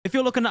If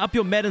you're looking to up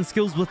your Madden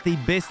skills with the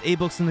best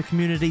ebooks in the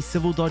community,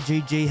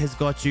 Civil.gg has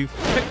got you.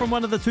 Pick from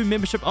one of the 2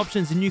 membership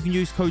options and you can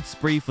use code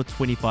SPREE for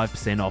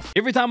 25% off.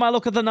 Every time I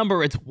look at the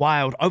number, it's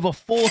wild. Over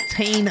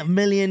 14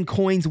 million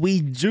coins.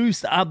 We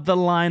juiced up the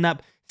lineup,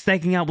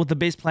 stacking up with the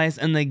best players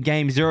in the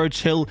game. Zero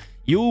chill.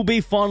 You'll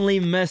be fondly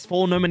missed.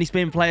 For no money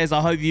spent players,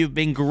 I hope you've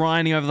been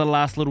grinding over the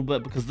last little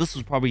bit because this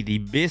was probably the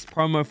best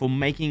promo for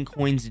making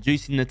coins,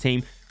 juicing the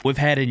team we've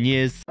had in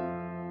years.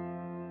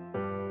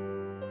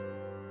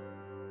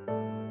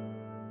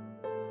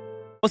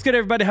 What's good,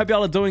 everybody? Hope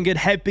y'all are doing good.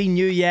 Happy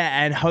New Year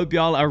and hope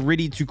y'all are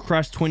ready to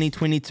crush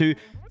 2022.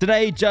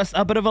 Today, just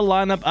a bit of a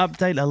lineup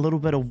update, a little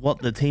bit of what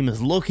the team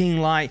is looking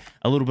like,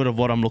 a little bit of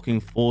what I'm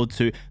looking forward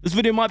to. This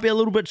video might be a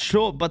little bit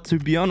short, but to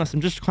be honest, I'm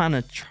just kind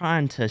of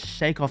trying to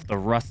shake off the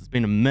rust. It's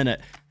been a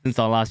minute since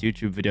our last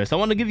YouTube video, so I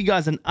want to give you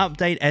guys an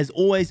update. As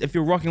always, if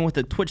you're rocking with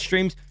the Twitch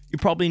streams, you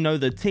probably know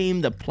the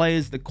team, the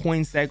players, the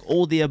coin stack,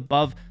 all the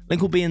above.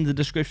 Link will be in the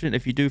description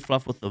if you do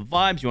fluff with the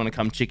vibes. You want to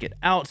come check it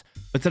out.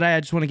 But today, I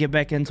just want to get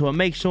back into it.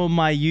 Make sure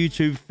my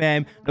YouTube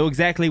fam know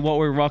exactly what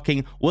we're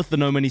rocking with the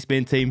No Money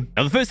Spend team.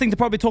 Now, the first thing to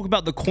probably talk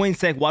about the coin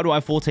stack. Why do I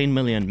have 14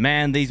 million?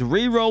 Man, these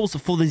rerolls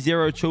for the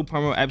Zero Chill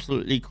promo are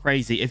absolutely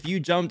crazy. If you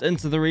jumped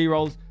into the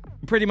rerolls,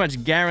 you're pretty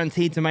much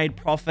guaranteed to make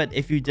profit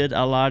if you did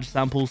a large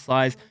sample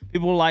size.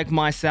 People like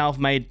myself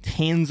made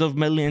tens of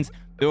millions.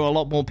 There were a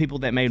lot more people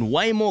that made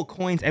way more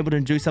coins, able to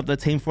juice up the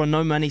team for a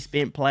no money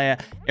spent player.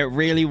 It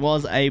really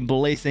was a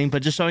blessing.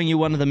 But just showing you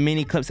one of the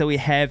many clips that we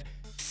have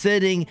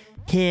sitting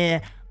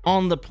here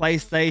on the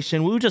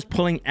PlayStation. We were just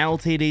pulling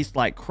LTDs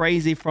like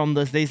crazy from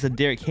this. There's a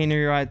Derrick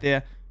Henry right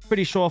there.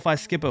 Pretty sure if I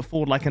skip it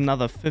forward like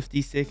another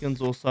 50 seconds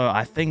or so,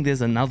 I think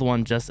there's another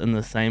one just in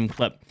the same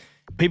clip.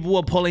 People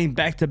were pulling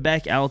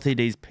back-to-back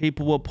LTDs.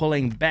 People were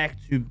pulling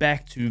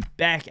back-to-back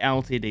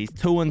LTDs.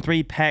 2 and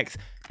 3 packs.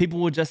 People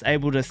were just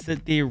able to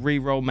sit there,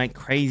 reroll, make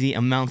crazy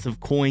amounts of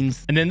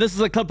coins. And then this is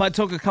a clip I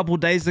took a couple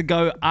days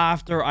ago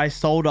after I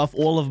sold off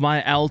all of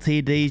my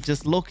LTDs.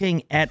 Just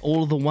looking at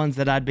all of the ones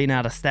that I'd been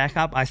able to stack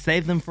up. I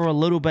saved them for a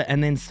little bit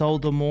and then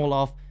sold them all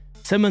off.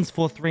 Simmons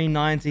for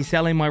 390,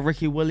 selling my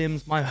Ricky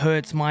Williams, my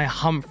Hurts, my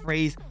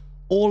Humphreys.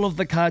 All of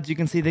the cards you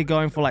can see they're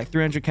going for like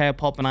 300k a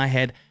pop, and I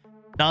had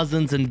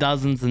dozens and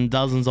dozens and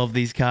dozens of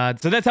these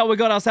cards. So that's how we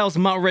got ourselves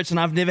melt rich, and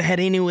I've never had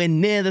anywhere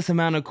near this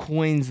amount of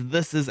coins.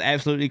 This is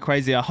absolutely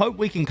crazy. I hope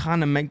we can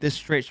kind of make this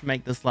stretch,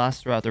 make this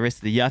last throughout the rest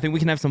of the year. I think we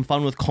can have some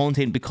fun with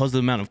content because of the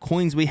amount of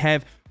coins we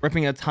have,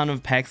 ripping a ton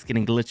of packs,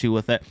 getting glitchy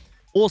with it.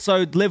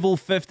 Also, level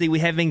 50, we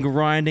have been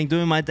grinding,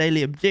 doing my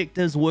daily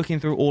objectives, working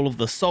through all of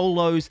the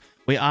solos.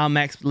 We are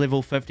max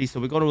level 50, so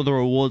we got all the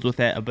rewards with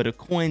that, a bit of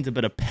coins, a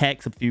bit of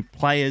packs, a few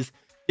players.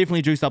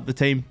 Definitely juice up the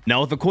team.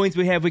 Now, with the coins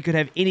we have, we could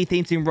have any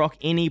theme team rock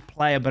any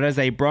player, but as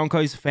a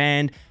Broncos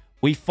fan,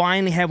 we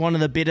finally have one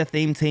of the better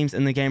theme teams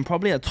in the game,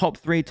 probably a top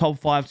 3, top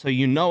 5, so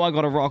you know I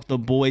got to rock the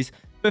boys.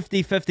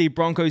 50-50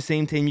 Broncos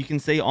theme team. You can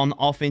see on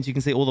offense, you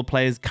can see all the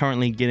players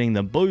currently getting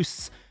the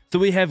boosts. So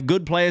we have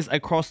good players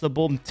across the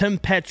board. Tim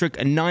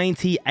Patrick,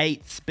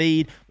 98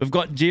 speed. We've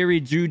got Jerry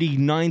Jeudy,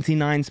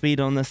 99 speed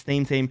on this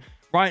theme team.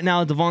 Right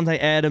now, Devontae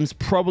Adams,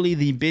 probably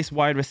the best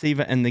wide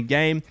receiver in the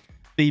game.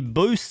 The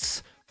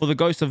boosts for the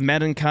Ghost of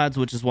Madden cards,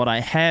 which is what I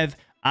have,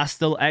 are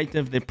still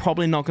active. They're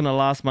probably not going to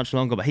last much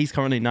longer, but he's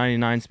currently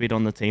 99 speed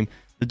on the team.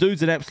 The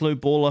dude's an absolute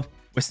baller.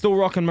 We're still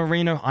rocking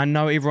Marino. I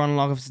know everyone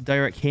loves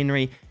Derrick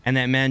Henry and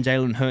that man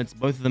Jalen Hurts.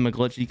 Both of them are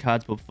glitchy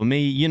cards, but for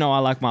me, you know I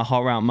like my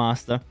hot route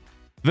master.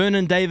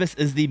 Vernon Davis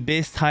is the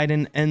best tight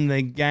end in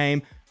the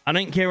game. I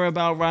don't care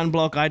about run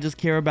block. I just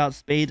care about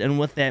speed, and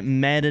with that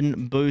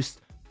Madden boost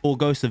for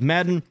Ghost of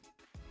Madden,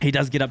 he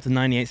does get up to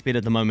 98 speed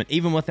at the moment.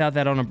 Even without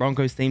that on a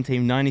Broncos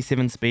team,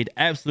 97 speed.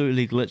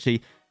 Absolutely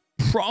glitchy.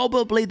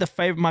 Probably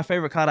my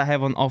favorite card I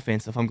have on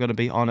offense, if I'm going to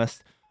be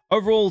honest.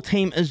 Overall,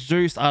 team is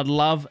juiced. I'd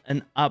love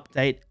an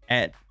update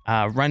at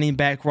running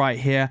back right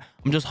here.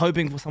 I'm just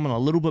hoping for someone a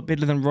little bit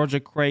better than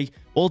Roger Craig.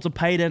 Walter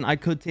Payton, I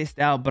could test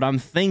out, but I'm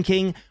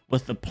thinking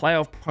with the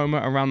playoff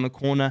promo around the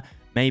corner,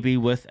 maybe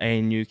with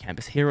a new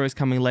Campus Heroes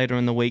coming later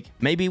in the week,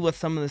 maybe with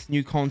some of this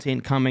new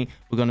content coming,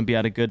 we're going to be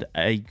able to get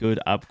a good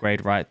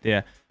upgrade right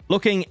there.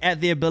 Looking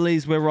at the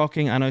abilities we're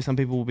rocking, I know some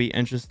people will be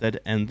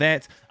interested in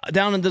that.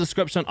 Down in the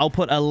description, I'll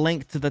put a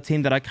link to the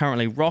team that I'm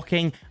currently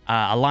rocking,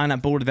 a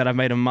lineup builder that I've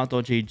made on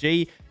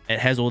Mutt.gg. It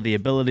has all the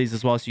abilities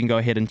as well, so you can go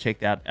ahead and check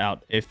that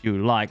out if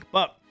you like.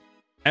 But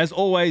as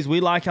always,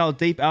 we like our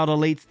deep out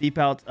elites. Deep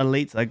out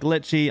elites are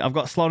glitchy. I've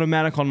got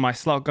Slotomatic on my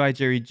slot guy,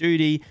 Jerry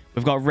Jeudy.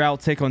 We've got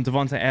Route Tick on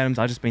Devontae Adams.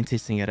 I've just been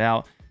testing it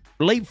out.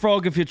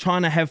 Leapfrog, if you're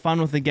trying to have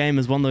fun with the game,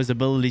 is one of those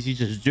abilities. You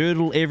just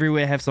journal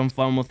everywhere, have some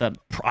fun with it.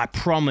 I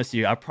promise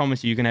you,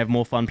 you can have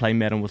more fun playing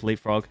Madden with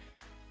Leapfrog.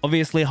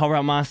 Obviously, Hot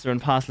Route Master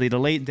and Pass Lead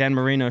Elite. Dan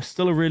Marino is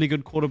still a really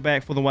good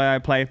quarterback for the way I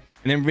play.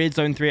 And then Red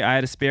Zone 3, I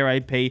had a spare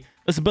AP.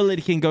 This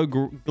ability can go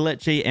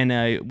glitchy,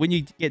 and when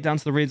you get down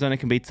to the red zone, it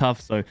can be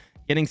tough. So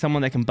getting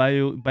someone that can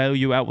bail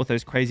you out with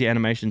those crazy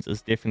animations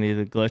is definitely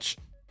the glitch.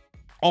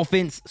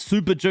 Offense,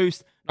 super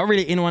juiced. Not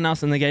really anyone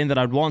else in the game that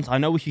I'd want. I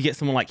know we could get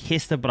someone like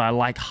Hester, but I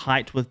like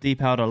height with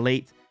Deep Out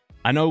Elite.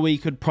 I know we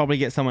could probably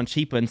get someone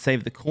cheaper and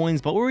save the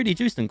coins, but we're already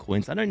juiced in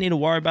coins. I don't need to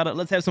worry about it.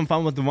 Let's have some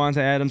fun with Davante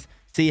Adams,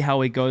 see how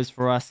he goes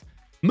for us.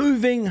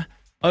 Moving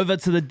over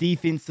to the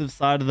defensive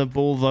side of the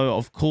ball, though,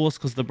 of course,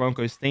 because the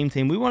Broncos theme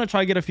team, we want to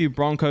try to get a few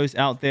Broncos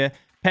out there.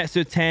 Pat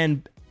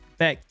Surtain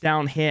back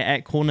down here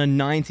at corner,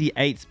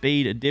 98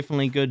 speed,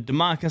 definitely good.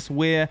 DeMarcus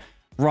Ware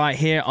right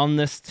here on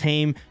this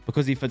team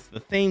because he fits the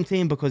theme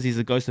team, because he's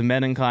a Ghost of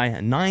Madden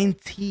guy.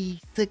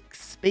 96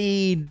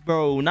 speed,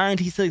 bro.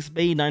 96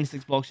 speed,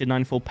 96 block shed,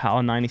 94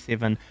 power,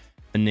 97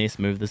 finesse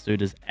move. This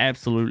dude is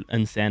absolute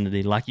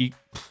insanity. Like, he's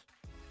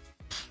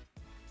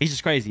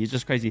just crazy. He's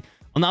just crazy.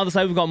 On the other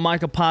side, we've got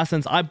Micah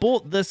Parsons. I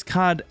bought this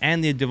card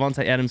and the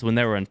Davante Adams when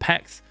they were in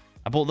packs.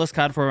 I bought this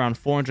card for around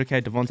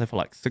 400k, Davante for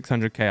like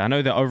 600k. I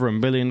know they're over 1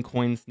 million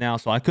coins now,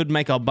 so I could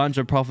make a bunch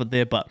of profit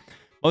there, but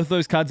both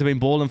those cards have been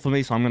balling for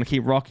me, so I'm going to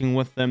keep rocking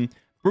with them.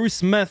 Bruce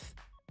Smith,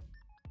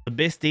 the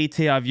best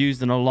DT I've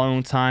used in a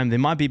long time. There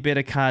might be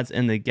better cards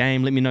in the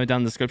game. Let me know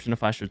down in the description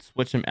if I should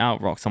switch him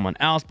out, rock someone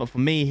else. But for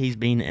me, he's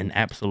been an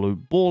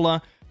absolute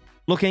baller.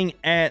 Looking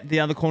at the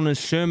other corners,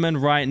 Sherman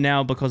right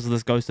now, because of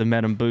this Ghost of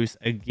Madden boost.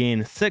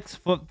 Again,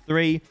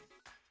 6'3".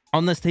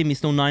 On this team, he's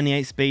still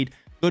 98 speed.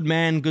 Good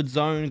man, good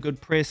zone, good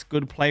press,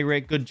 good play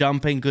rec, good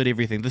jumping, good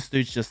everything. This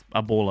dude's just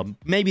a baller.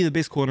 Maybe the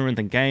best corner in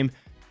the game.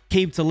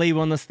 Keep Talib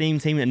on this theme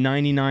team at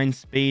 99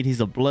 speed. He's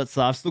a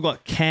blitzer. I've still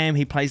got Cam.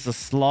 He plays the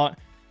slot,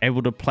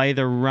 able to play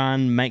the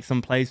run, make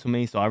some plays for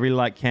me. So I really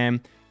like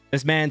Cam.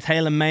 This man,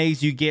 Taylor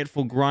Mays, you get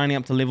for grinding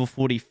up to level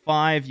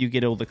 45. You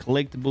get all the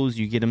collectibles.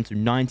 You get him to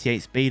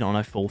 98 speed on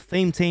a full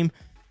theme team.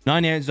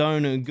 98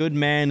 zone, a good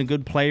man, a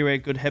good play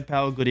rate, good hit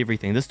power, good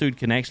everything. This dude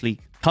can actually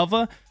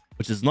cover,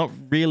 which is not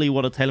really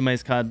what a Taylor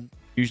Mays card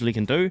usually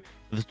can do.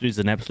 But this dude's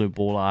an absolute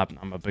baller.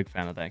 I'm a big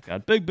fan of that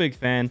card. Big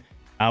fan.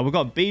 We've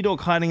got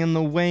B-Dog hiding in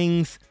the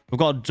wings. We've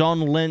got John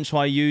Lynch, who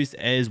I use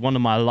as one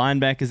of my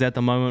linebackers at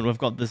the moment. We've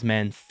got this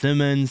man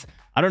Simmons.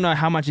 I don't know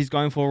how much he's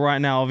going for right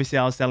now. Obviously,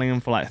 I was selling him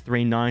for like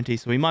 390,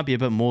 so he might be a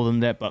bit more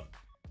than that. But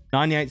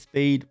 98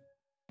 speed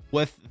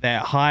with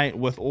that height,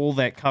 with all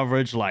that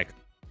coverage, like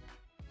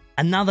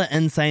another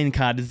insane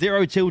card.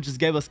 Zero Chill just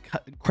gave us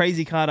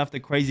crazy card after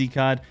crazy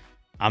card.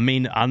 I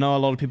mean, I know a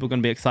lot of people are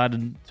going to be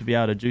excited to be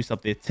able to juice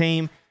up their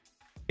team.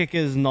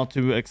 Kickers not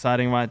too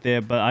exciting right there,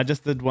 but I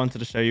just wanted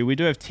to show you we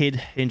do have Ted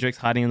Hendricks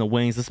hiding in the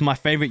wings. This is my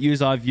favorite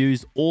user I've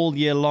used all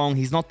year long.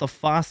 He's not the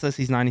fastest,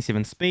 he's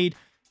 97 speed.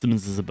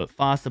 Simmons is a bit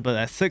faster, but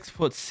at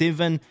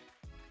 6'7",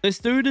 this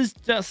dude is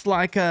just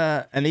like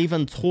an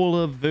even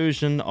taller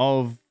version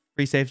of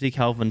free safety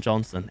Calvin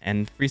Johnson,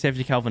 and free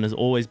safety Calvin has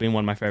always been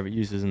one of my favorite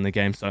users in the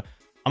game. So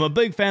I'm a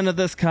big fan of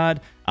this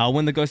card.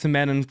 When the Ghost of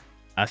Madden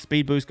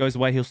speed boost goes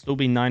away, he'll still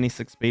be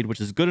 96 speed,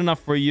 which is good enough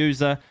for a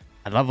user.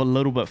 I'd love a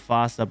little bit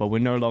faster, but we're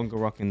no longer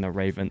rocking the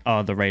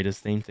Raiders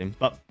theme team.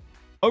 But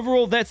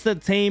overall, that's the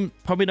team.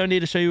 Probably don't need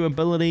to show you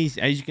abilities.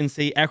 As you can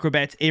see,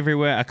 acrobats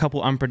everywhere, a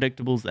couple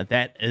unpredictables.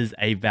 That is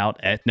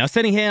about it. Now,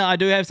 sitting here, I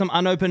do have some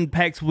unopened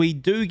packs. We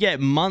do get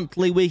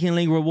monthly weekend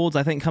league rewards,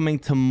 I think, coming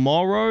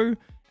tomorrow.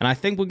 And I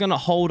think we're going to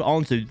hold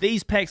on to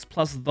these packs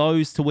plus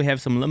those till we have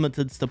some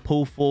limiteds to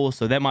pull for.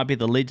 So that might be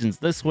the Legends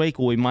this week,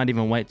 or we might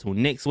even wait till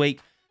next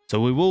week. So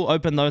we will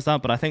open those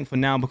up, but I think for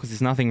now, because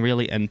there's nothing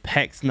really in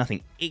packs,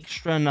 nothing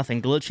extra, nothing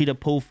glitchy to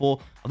pull for,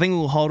 I think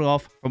we'll hold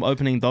off from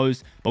opening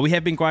those. But we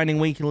have been grinding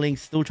weekend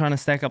leagues, still trying to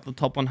stack up the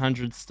top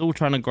 100, still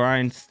trying to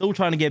grind, still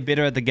trying to get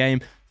better at the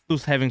game, still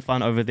having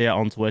fun over there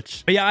on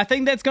Twitch. But yeah, I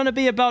think that's going to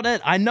be about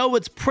it. I know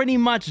it's pretty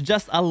much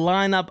just a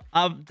lineup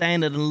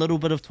update and a little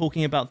bit of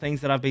talking about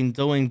things that I've been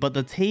doing, but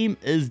the team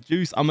is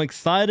juice. I'm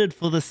excited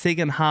for the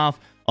second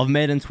half of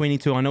Madden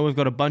 22. I know we've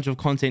got a bunch of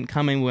content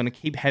coming. We're going to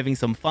keep having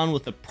some fun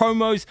with the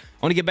promos.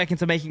 I want to get back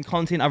into making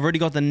content. I've already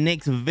got the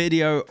next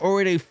video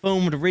already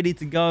filmed, ready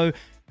to go.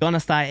 Gonna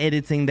start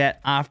editing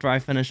that after I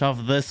finish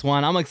off this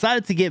one. I'm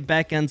excited to get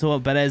back into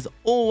it, but as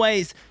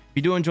always, if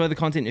you do enjoy the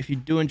content, if you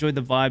do enjoy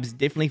the vibes,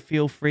 definitely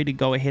feel free to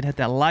go ahead, hit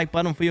that like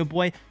button for your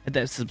boy, hit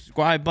that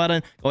subscribe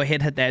button, go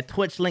ahead, hit that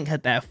Twitch link,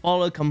 hit that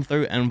follow, come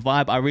through and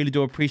vibe. I really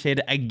do appreciate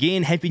it.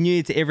 Again, Happy New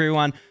Year to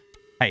everyone.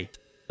 Hey,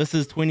 this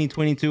is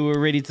 2022. We're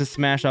ready to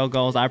smash our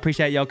goals. I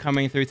appreciate y'all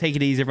coming through. Take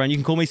it easy, everyone. You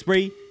can call me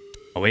Spree.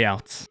 We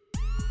out.